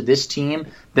part to this team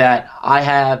that I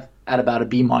have at about a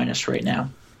B- right now.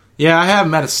 Yeah, I have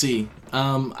him at a C.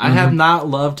 I have not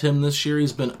loved him this year.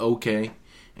 He's been okay,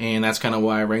 and that's kind of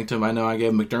why I ranked him. I know I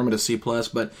gave McDermott a C+,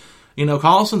 but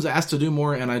Collison's asked to do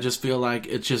more, and I just feel like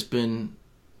it's just been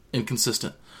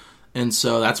inconsistent. And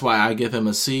so that's why I give him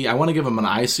a C. I want to give him an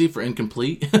IC for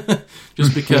incomplete,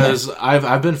 just because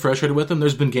I've been frustrated with him.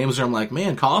 There's been games where I'm like,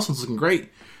 man, Collison's looking great.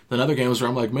 Then other games where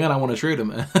I'm like, man, I want to trade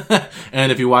him. And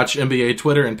if you watch NBA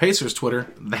Twitter and Pacers Twitter,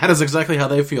 that is exactly how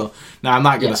they feel. Now, I'm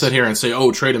not going to sit here and say,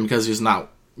 oh, trade him because he's not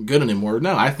good anymore.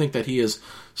 No, I think that he is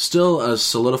still a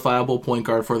solidifiable point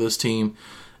guard for this team.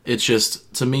 It's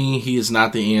just, to me, he is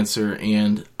not the answer,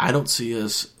 and I don't see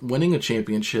us winning a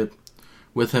championship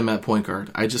with him at point guard.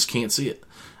 I just can't see it.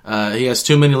 He has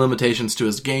too many limitations to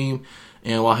his game,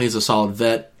 and while he's a solid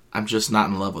vet, I'm just not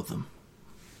in love with him.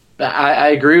 I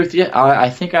agree with you. I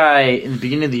think in the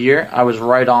beginning of the year, I was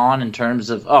right on in terms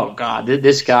of, oh God,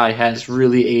 this guy has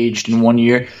really aged in 1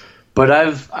 year. But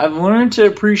I've learned to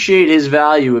appreciate his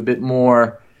value a bit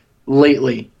more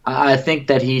lately. I think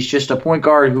that he's just a point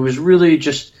guard who is really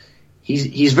just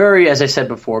he's very, as I said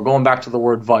before, going back to the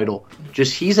word vital.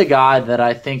 Just he's a guy that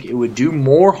I think it would do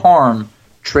more harm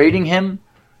trading him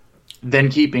than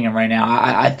keeping him right now.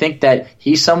 I think that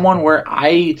he's someone where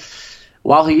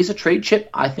while he is a trade chip,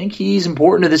 I think he's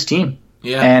important to this team.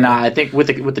 Yeah. And I think with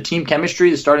the team chemistry,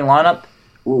 the starting lineup,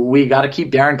 we got to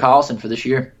keep Darren Collison for this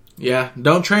year. Yeah,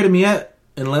 don't trade him yet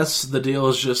unless the deal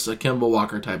is just a Kemba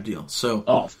Walker type deal. So,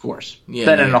 of course. Yeah,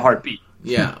 Then in a heartbeat.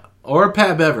 Yeah, or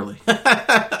Pat Beverly.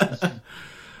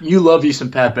 You love you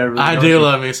some Pat Beverly. I do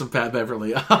love me some Pat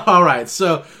Beverly. All right,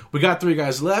 so we got 3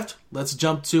 guys left. Let's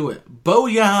jump to it.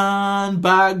 Bojan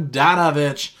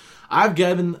Bogdanovic. I've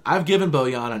given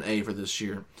Bojan an A for this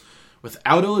year.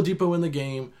 Without Oladipo in the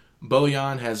game,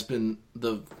 Bojan has been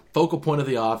the focal point of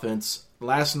the offense.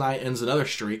 Last night ends another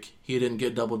streak. He didn't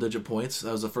get double-digit points.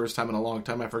 That was the first time in a long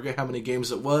time. I forget how many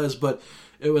games it was, but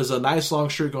it was a nice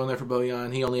long streak going there for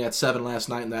Bojan. He only had 7 last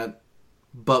night in that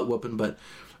butt-whooping, but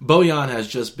Bojan has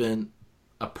just been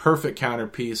a perfect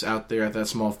counterpiece out there at that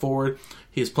small forward.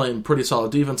 He's playing pretty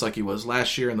solid defense like he was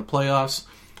last year in the playoffs.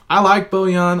 I like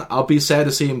Bojan. I'll be sad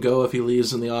to see him go if he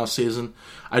leaves in the offseason.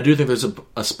 I do think there's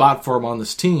a spot for him on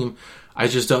this team. I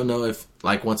just don't know if,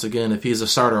 once again, if he's a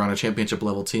starter on a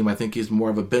championship-level team. I think he's more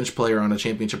of a bench player on a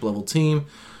championship-level team.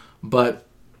 But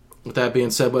with that being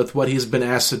said, with what he's been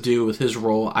asked to do with his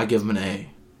role, I give him an A.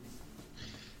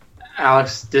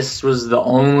 Alex, this was the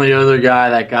only other guy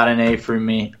that got an A for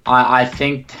me. I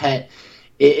think that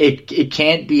it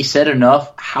can't be said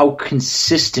enough how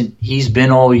consistent he's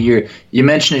been all year. You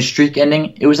mentioned his streak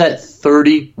ending. It was at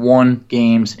 31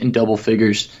 games in double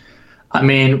figures. I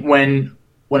mean, when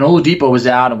Oladipo was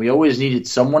out and we always needed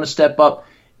someone to step up,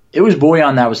 it was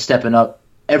Bojan that was stepping up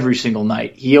every single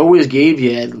night. He was giving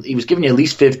you at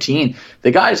least 15.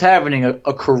 The guy's having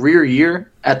a career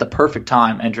year at the perfect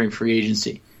time entering free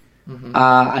agency. Mm-hmm.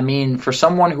 I mean, for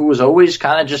someone who was always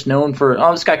kind of just known for,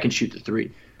 this guy can shoot the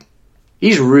 3.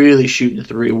 He's really shooting the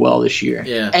 3 well this year.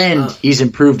 Yeah. And he's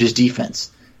improved his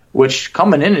defense, which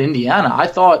coming in Indiana, I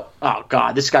thought, oh,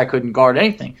 God, this guy couldn't guard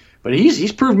anything. But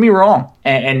he's proved me wrong.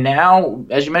 And now,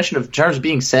 as you mentioned, in terms of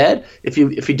being sad, if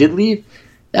he did leave,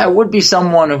 that would be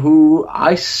someone who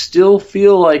I still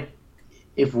feel like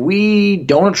if we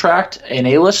don't attract an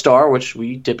A-list star, which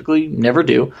we typically never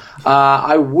do,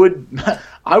 I would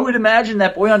imagine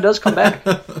that Bojan does come back.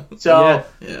 So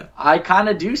yeah. I kind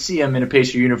of do see him in a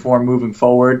Pacer uniform moving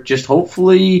forward. Just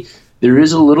hopefully there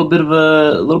is a little bit of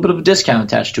a discount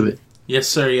attached to it. Yes,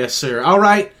 sir. Yes, sir. All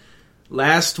right.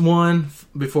 Last one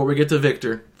before we get to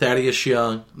Victor, Thaddeus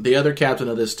Young, the other captain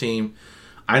of this team.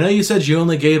 I know you said you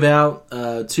only gave out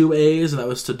 2 A's, and that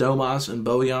was to Domas and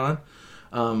Bojan.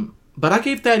 But I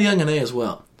gave Thad Young an A as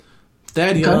well.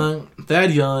 Thad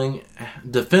Young,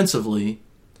 defensively,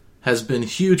 has been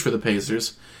huge for the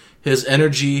Pacers. His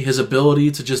energy, his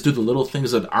ability to just do the little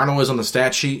things that aren't always on the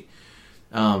stat sheet.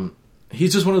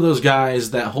 He's just one of those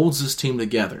guys that holds this team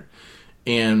together.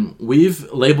 And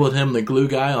we've labeled him the glue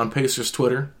guy on Pacers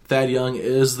Twitter. Thad Young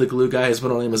is the glue guy. His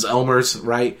middle name is Elmers,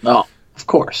 right? Oh, of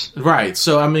course. Right.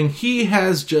 So, I mean,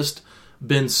 he's just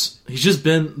been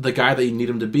the guy that you need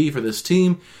him to be for this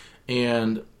team.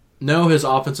 And no, his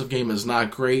offensive game is not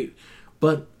great,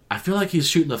 but I feel like he's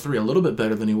shooting the 3 a little bit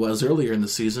better than he was earlier in the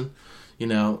season. You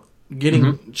know,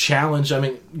 getting challenged. I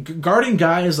mean, guarding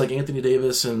guys like Anthony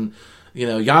Davis and,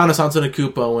 Giannis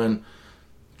Antetokounmpo and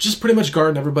just pretty much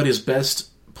guarding everybody's best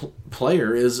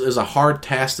player is a hard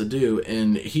task to do,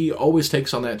 and he always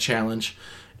takes on that challenge.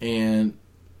 And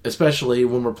especially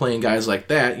when we're playing guys like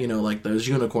that, like those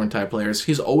unicorn-type players,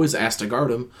 he's always asked to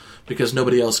guard him because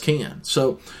nobody else can.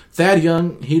 So, Thad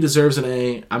Young, he deserves an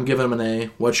A. I'm giving him an A.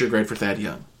 What's your grade for Thad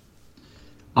Young?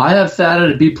 I have Thad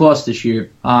at a B+ this year.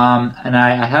 And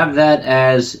I have that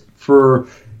as for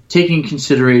taking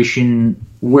consideration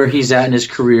where he's at in his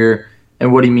career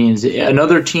and what he means.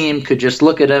 Another team could just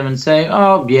look at him and say,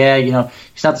 oh, yeah,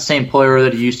 he's not the same player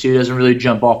that he used to. He doesn't really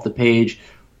jump off the page.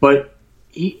 But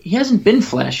he hasn't been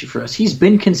flashy for us. He's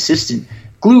been consistent.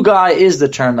 Glue guy is the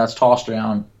term that's tossed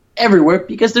around everywhere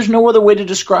because there's no other way to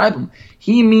describe him.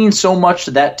 He means so much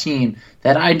to that team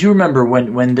that I do remember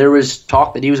when there was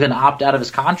talk that he was going to opt out of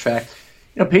his contract.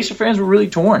 Pacer fans were really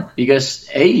torn because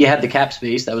A, you had the cap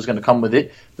space that was going to come with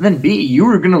it, but then B, you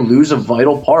were going to lose a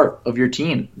vital part of your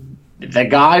team. The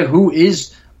guy who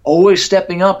is always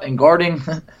stepping up and guarding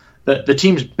the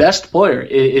team's best player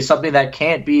is something that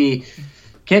can't be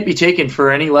taken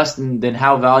for any less than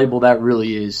how valuable that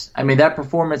really is. I mean, that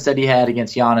performance that he had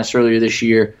against Giannis earlier this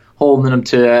year, holding him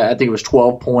to, I think it was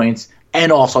 12 points,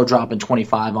 and also dropping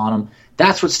 25 on him,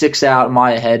 that's what sticks out in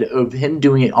my head of him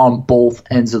doing it on both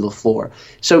ends of the floor.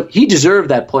 So he deserved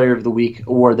that Player of the Week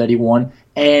award that he won,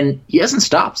 and he hasn't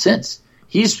stopped since.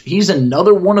 He's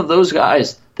another one of those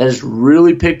guys that has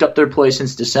really picked up their play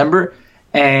since December,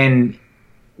 and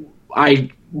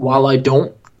while I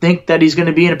don't think that he's going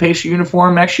to be in a Pacer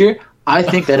uniform next year, I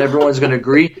think that everyone's going to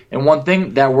agree in one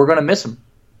thing, that we're going to miss him.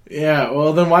 Yeah,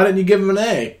 well, then why didn't you give him an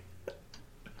A?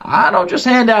 I don't just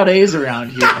hand out A's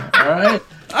around here, all right?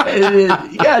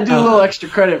 You got to do a little extra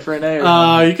credit for an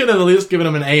A. You could have at least given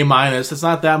him an A-. It's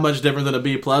not that much different than a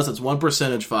B+. It's 1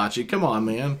 percentage, Facci. Come on,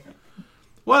 man.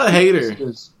 What a hater.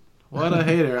 What a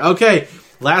hater. Okay,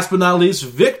 last but not least,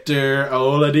 Victor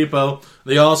Oladipo,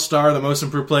 the All-Star, the most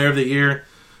improved player of the year.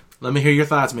 Let me hear your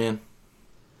thoughts, man.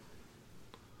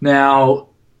 Now,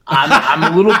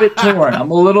 I'm a little bit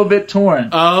torn.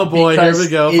 Oh, boy, here we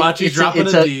go. Facci's dropping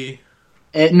a D.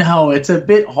 It's a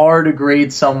bit hard to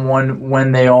grade someone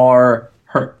when they are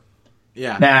hurt.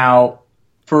 Yeah. Now,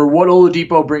 for what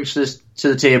Oladipo brings to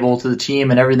the table, to the team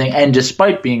and everything, and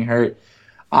despite being hurt,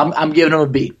 I'm giving him a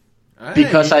B. Hey.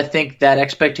 Because I think that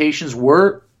expectations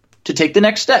were to take the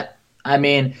next step. I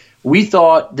mean, we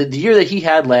thought that the year that he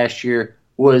had last year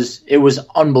was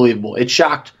unbelievable. It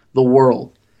shocked the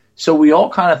world. So we all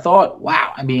kind of thought,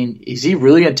 wow, I mean, is he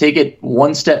really going to take it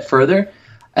one step further?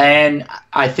 And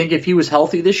I think if he was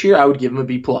healthy this year, I would give him a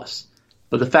B+. But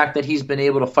the fact that he's been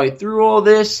able to fight through all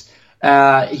this,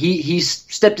 he's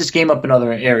stepped his game up in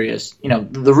other areas. You know,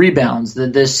 the rebounds,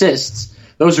 the assists,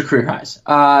 those are career highs.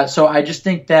 So I just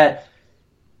think that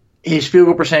his field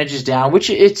goal percentage is down,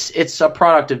 which it's a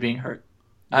product of being hurt.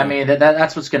 Yeah. I mean,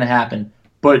 that's what's going to happen.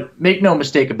 But make no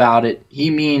mistake about it,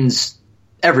 he means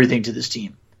everything to this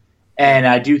team. And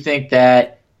I do think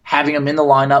that having him in the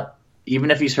lineup, even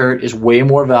if he's hurt, is way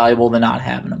more valuable than not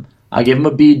having him. I'll give him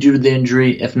a B due to the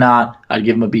injury. If not, I'd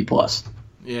give him a B+.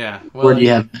 Yeah. Well, where do you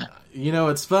have that? You know,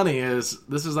 what's funny is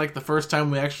this is like the first time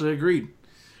we actually agreed.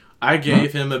 I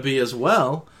gave him a B as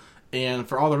well, and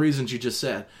for all the reasons you just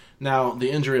said. Now, the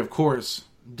injury, of course,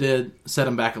 did set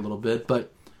him back a little bit,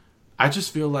 but I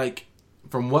just feel like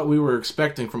from what we were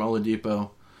expecting from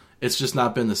Oladipo, it's just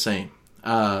not been the same.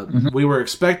 We were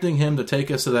expecting him to take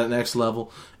us to that next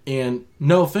level, and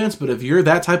no offense, but if you're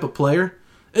that type of player,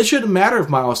 it shouldn't matter if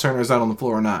Miles Turner is out on the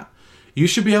floor or not. You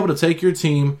should be able to take your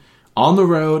team on the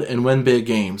road and win big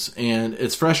games, and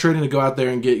it's frustrating to go out there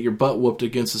and get your butt whooped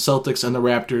against the Celtics and the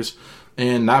Raptors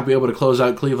and not be able to close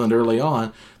out Cleveland early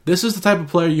on. This is the type of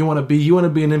player you want to be. You want to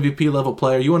be an MVP level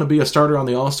player. You want to be a starter on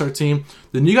the All-Star team.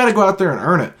 Then you got to go out there and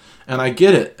earn it. And I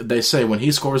get it. They say when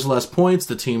he scores less points,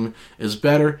 the team is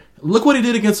better. Look what he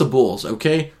did against the Bulls,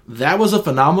 okay? That was a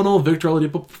phenomenal Victor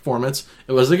Oladipo performance.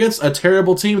 It was against a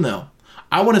terrible team, though.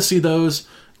 I want to see those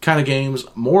kind of games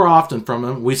more often from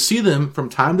him. We see them from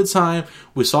time to time.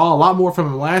 We saw a lot more from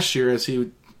him last year as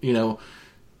he,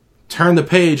 turned the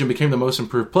page and became the most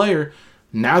improved player.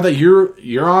 Now that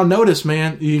you're on notice,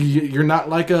 man, you're not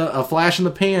like a flash in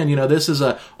the pan. This is we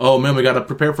got to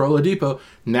prepare for Oladipo.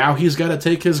 Now he's got to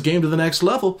take his game to the next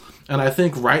level. And I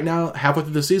think right now, halfway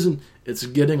through the season, it's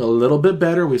getting a little bit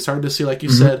better. We started to see, like you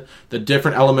said, the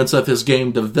different elements of his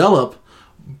game develop.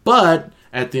 But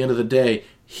at the end of the day,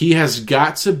 he has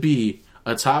got to be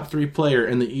a top 3 player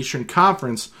in the Eastern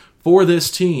Conference for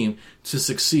this team to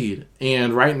succeed.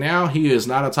 And right now, he is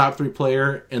not a top 3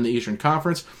 player in the Eastern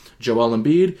Conference. Joel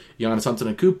Embiid, Giannis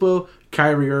Antetokounmpo,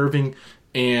 Kyrie Irving,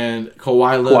 and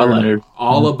Kawhi Leonard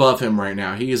all above him right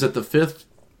now. He is at the fifth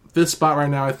spot right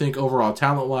now, I think, overall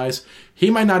talent-wise. He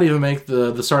might not even make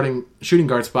the starting shooting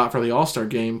guard spot for the All-Star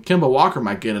game. Kemba Walker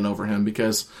might get in over him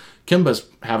because Kemba's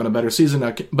having a better season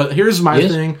now. But here's my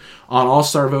thing on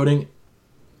All-Star voting.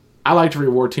 I like to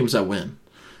reward teams that win.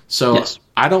 So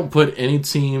I don't put any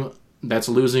team that's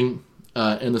losing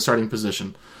in the starting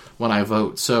position when I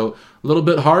vote. So a little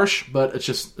bit harsh, but it's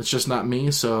just not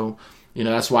me. So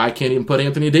that's why I can't even put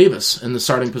Anthony Davis in the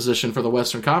starting position for the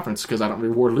Western Conference, because I don't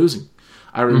reward losing.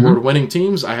 I reward winning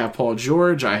teams. I have Paul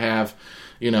George. I have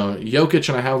Jokic,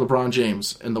 and I have LeBron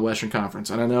James in the Western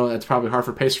Conference. And I know that's probably hard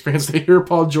for Pacers fans to hear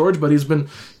Paul George, but he's been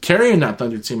carrying that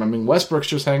Thunder team. I mean, Westbrook's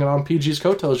just hanging on PG's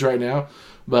coattails right now,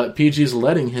 but PG's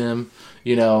letting him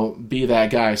be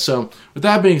that guy. So with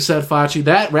that being said, Facci,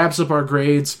 that wraps up our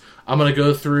grades. I'm going to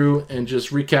go through and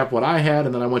just recap what I had,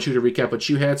 and then I want you to recap what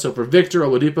you had. So for Victor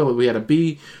Oladipo, we had a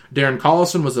B. Darren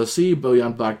Collison was a C.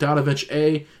 Bojan Bogdanovic,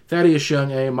 A. Thaddeus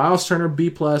Young, A. Miles Turner, B+.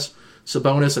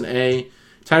 Sabonis, an A.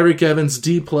 Tyreek Evans,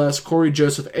 D+. Corey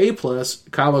Joseph, A+.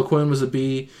 Kyle O'Quinn was a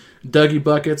B. Dougie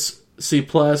Buckets, C+.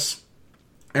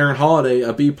 Aaron Holiday,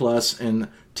 a B+. And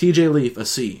TJ Leaf, a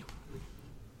C.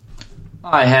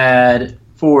 I had,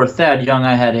 for Thad Young,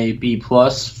 I had a B+.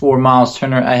 For Miles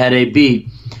Turner, I had a B.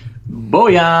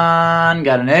 Bojan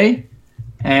got an A,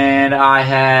 and I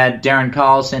had Darren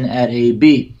Collison at a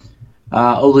B.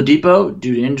 Oladipo,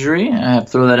 due to injury, I have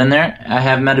to throw that in there, I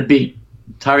have him at a B.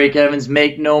 Tyreek Evans,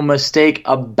 make no mistake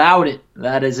about it,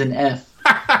 that is an F.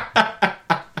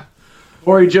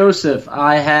 Corey Joseph,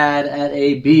 I had at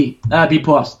a B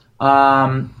plus. Then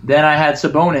I had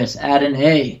Sabonis at an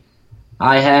A.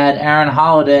 I had Aaron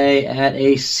Holiday at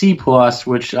a C plus,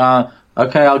 which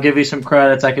okay, I'll give you some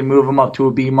credits. I can move him up to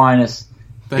a B minus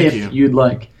if you'd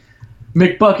like.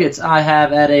 McBuckets, I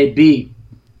have at a B.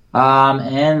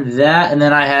 And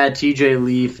then I had TJ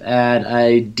Leaf at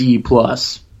a D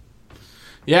plus.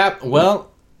 Yeah,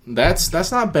 well, that's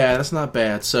not bad. That's not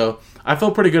bad. So I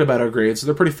feel pretty good about our grades.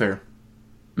 They're pretty fair.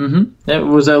 It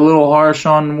was a little harsh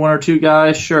on one or two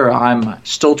guys. Sure, I'm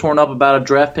still torn up about a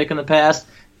draft pick in the past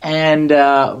and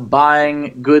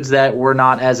buying goods that were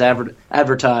not as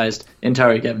advertised in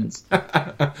Tyreek Evans.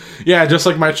 Yeah, just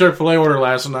like my Chick-fil-A order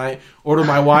last night. Ordered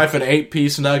my wife an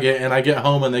 8-piece nugget, and I get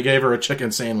home and they gave her a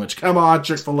chicken sandwich. Come on,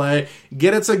 Chick-fil-A,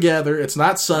 get it together. It's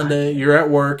not Sunday. You're at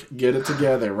work. Get it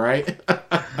together, right?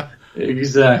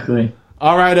 Exactly.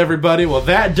 All right, everybody. Well,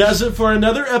 that does it for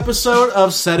another episode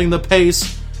of Setting the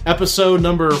Pace. Episode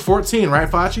number 14, right,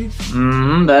 Facci?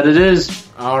 That it is.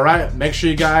 All right. Make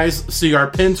sure you guys see our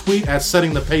pin tweet at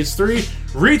Setting the Pace 3.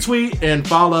 Retweet and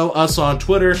follow us on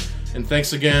Twitter. And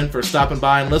thanks again for stopping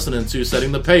by and listening to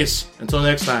Setting the Pace. Until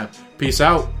next time, peace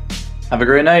out. Have a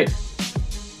great night.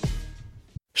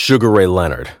 Sugar Ray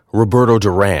Leonard, Roberto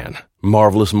Duran,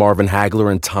 Marvelous Marvin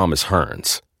Hagler, and Thomas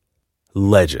Hearns.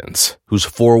 Legends, whose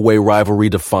four-way rivalry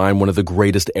defined one of the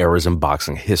greatest eras in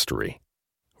boxing history.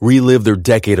 Relive their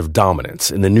decade of dominance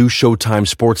in the new Showtime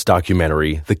sports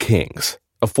documentary, The Kings,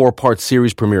 a 4-part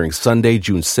series premiering Sunday,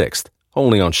 June 6th,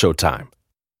 only on Showtime.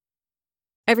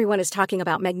 Everyone is talking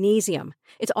about magnesium.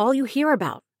 It's all you hear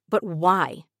about. But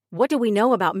why? What do we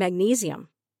know about magnesium?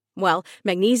 Well,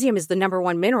 magnesium is the number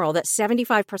one mineral that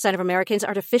 75% of Americans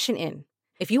are deficient in.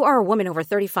 If you are a woman over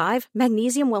 35,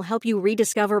 magnesium will help you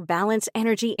rediscover balance,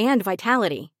 energy, and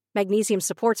vitality. Magnesium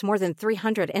supports more than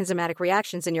 300 enzymatic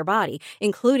reactions in your body,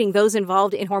 including those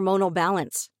involved in hormonal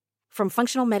balance. From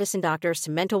functional medicine doctors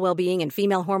to mental well-being and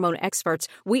female hormone experts,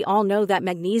 we all know that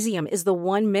magnesium is the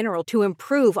one mineral to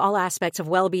improve all aspects of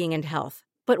well-being and health.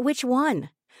 But which one?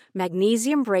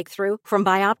 Magnesium Breakthrough from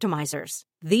Bioptimizers,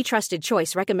 the trusted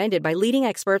choice recommended by leading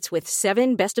experts with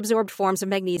 7 best-absorbed forms of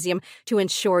magnesium to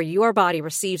ensure your body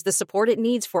receives the support it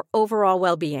needs for overall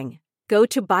well-being. Go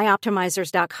to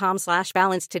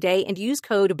bioptimizers.com/balance today and use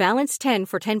code BALANCE10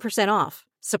 for 10% off.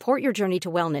 Support your journey to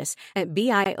wellness at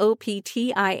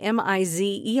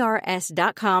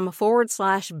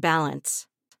bioptimizers.com/balance.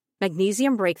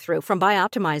 Magnesium Breakthrough from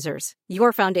Bioptimizers,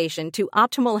 your foundation to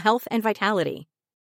optimal health and vitality.